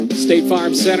State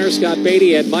Farm Center, Scott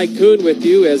Beatty and Mike Kuhn with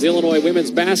you as Illinois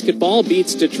women's basketball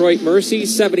beats Detroit Mercy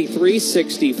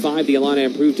 73-65. The Illini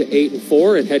improved to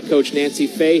 8-4, and head coach Nancy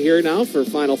Fahey here now for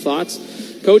final thoughts.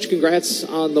 Coach, congrats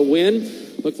on the win.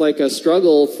 Looked like a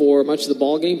struggle for much of the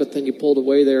ball game, but then you pulled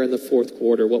away there in the fourth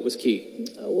quarter. What was key?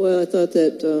 Well, I thought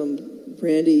that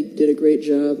Brandy did a great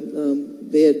job.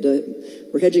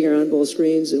 We're hedging our on-ball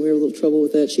screens, and we were a little trouble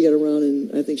with that. She got around,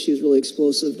 and I think she was really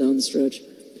explosive down the stretch.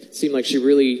 It seemed like she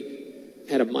really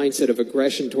had a mindset of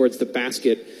aggression towards the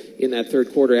basket in that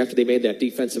third quarter after they made that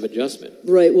defensive adjustment.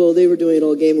 Right. Well, they were doing it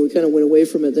all game, and we kind of went away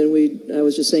from it. Then I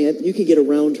was just saying, you can get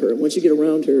around her. Once you get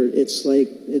around her, it's like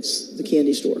it's the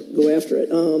candy store. Go after it.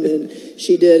 And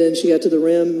she did, and she got to the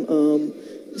rim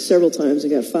several times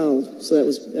and got fouled. So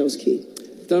that was key.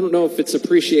 I don't know if it's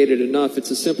appreciated enough. It's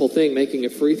a simple thing, making a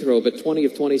free throw, but 20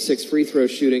 of 26 free throw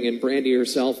shooting, and Brandy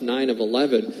herself 9 of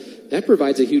 11. That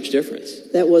provides a huge difference.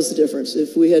 That was the difference.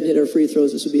 If we hadn't hit our free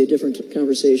throws, this would be a different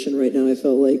conversation right now. I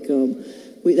felt like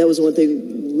that was one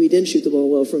thing. We didn't shoot the ball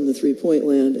well from the three-point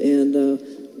land, and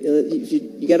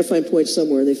you got to find points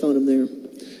somewhere. They found them there.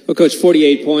 Well, Coach,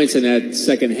 48 points in that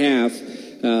second half.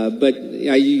 But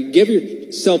you give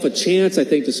yourself a chance, I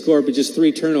think, to score, but just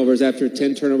 3 turnovers after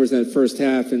 10 turnovers in that first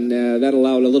half, and that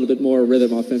allowed a little bit more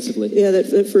rhythm offensively. Yeah,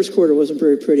 that first quarter wasn't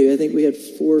very pretty. I think we had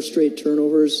 4 straight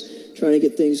turnovers trying to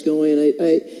get things going.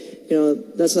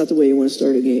 That's not the way you want to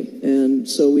start a game. And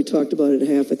so we talked about it at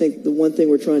half. I think the one thing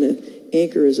we're trying to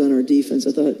anchor is on our defense.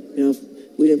 I thought, if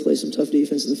we didn't play some tough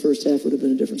defense in the first half, it would have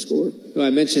been a different score. Well, I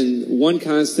mentioned one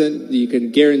constant you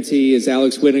can guarantee is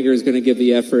Alex Whittinger is going to give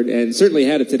the effort, and certainly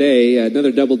had it today.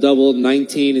 Another double-double,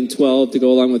 19 and 12 to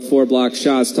go along with 4 block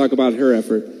shots. Talk about her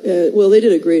effort. Well, they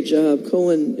did a great job.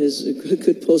 Cohen is a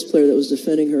good post player that was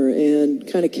defending her and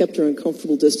kind of kept her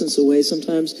uncomfortable distance away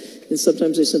sometimes, and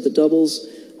sometimes they sent the doubles.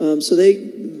 So they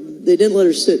didn't let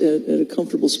her sit at a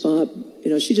comfortable spot.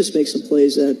 She just makes some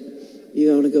plays that you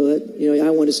want to go, I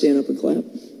want to stand up and clap.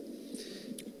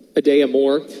 Adea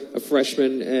Moore, a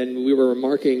freshman, and we were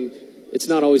remarking it's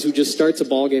not always who just starts a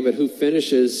ball game, but who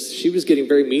finishes. She was getting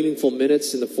very meaningful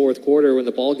minutes in the fourth quarter when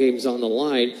the ball game's on the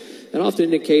line. That often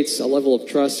indicates a level of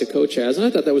trust a coach has, and I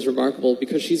thought that was remarkable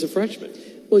because she's a freshman.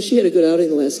 Well, she had a good outing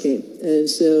the last game, and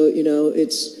so,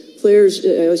 it's players.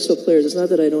 I always tell players, it's not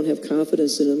that I don't have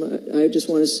confidence in them. I just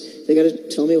want they got to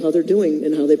tell me how they're doing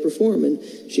and how they perform, and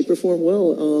she performed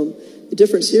well. The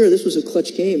difference here, this was a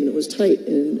clutch game, and it was tight.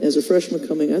 And as a freshman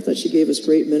coming, I thought she gave us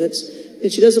great minutes.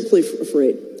 And she doesn't play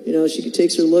afraid. She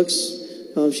takes her looks.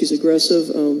 She's aggressive.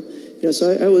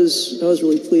 So I was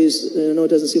really pleased. And I know it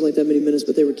doesn't seem like that many minutes,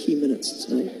 but they were key minutes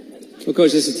tonight. Well,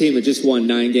 Coach, this is a team that just won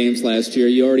 9 games last year.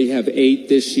 You already have 8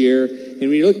 this year. And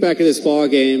when you look back at this ball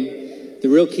game, the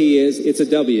real key is it's a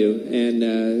W,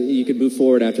 and you can move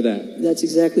forward after that. That's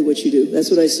exactly what you do. That's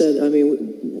what I said. I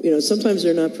mean, sometimes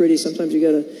they're not pretty. Sometimes you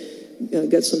got to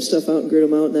get some stuff out and grit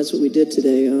them out, and that's what we did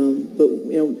today.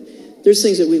 But there's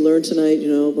things that we learned tonight,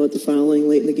 about the fouling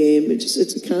late in the game. It's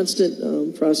a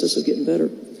constant process of getting better.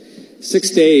 6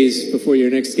 days before your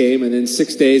next game, and then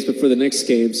 6 days before the next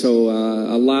game. So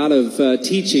a lot of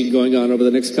teaching going on over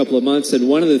the next couple of months. And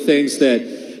one of the things that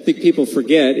I think people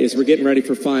forget is we're getting ready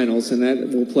for finals, and that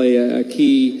will play a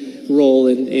key role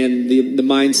in the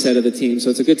mindset of the team. So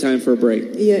it's a good time for a break.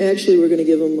 Yeah, actually, we're going to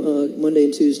give them Monday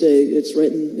and Tuesday. It's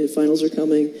right in the finals are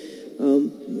coming.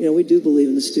 We do believe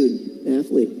in the student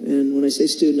athlete, and when I say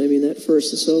student, I mean that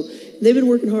first. And so they've been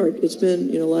working hard. It's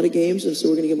been a lot of games, and so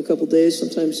we're going to give them a couple days.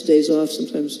 Sometimes days off.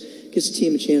 Sometimes gives the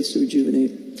team a chance to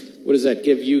rejuvenate. What does that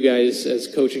give you guys as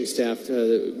coaching staff?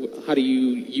 How do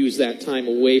you use that time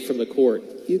away from the court?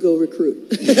 You go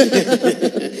recruit.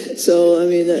 So,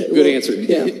 good answer.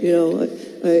 Yeah,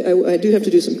 I do have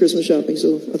to do some Christmas shopping,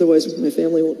 so otherwise my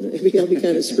family won't. I'll be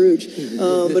kind of Scrooge.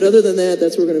 But other than that,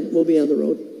 that's we'll be on the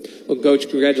road. Well, Coach,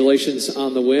 congratulations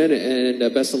on the win,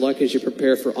 and best of luck as you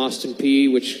prepare for Austin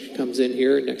Peay, which comes in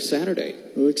here next Saturday.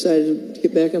 We're excited to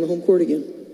get back on the home court again.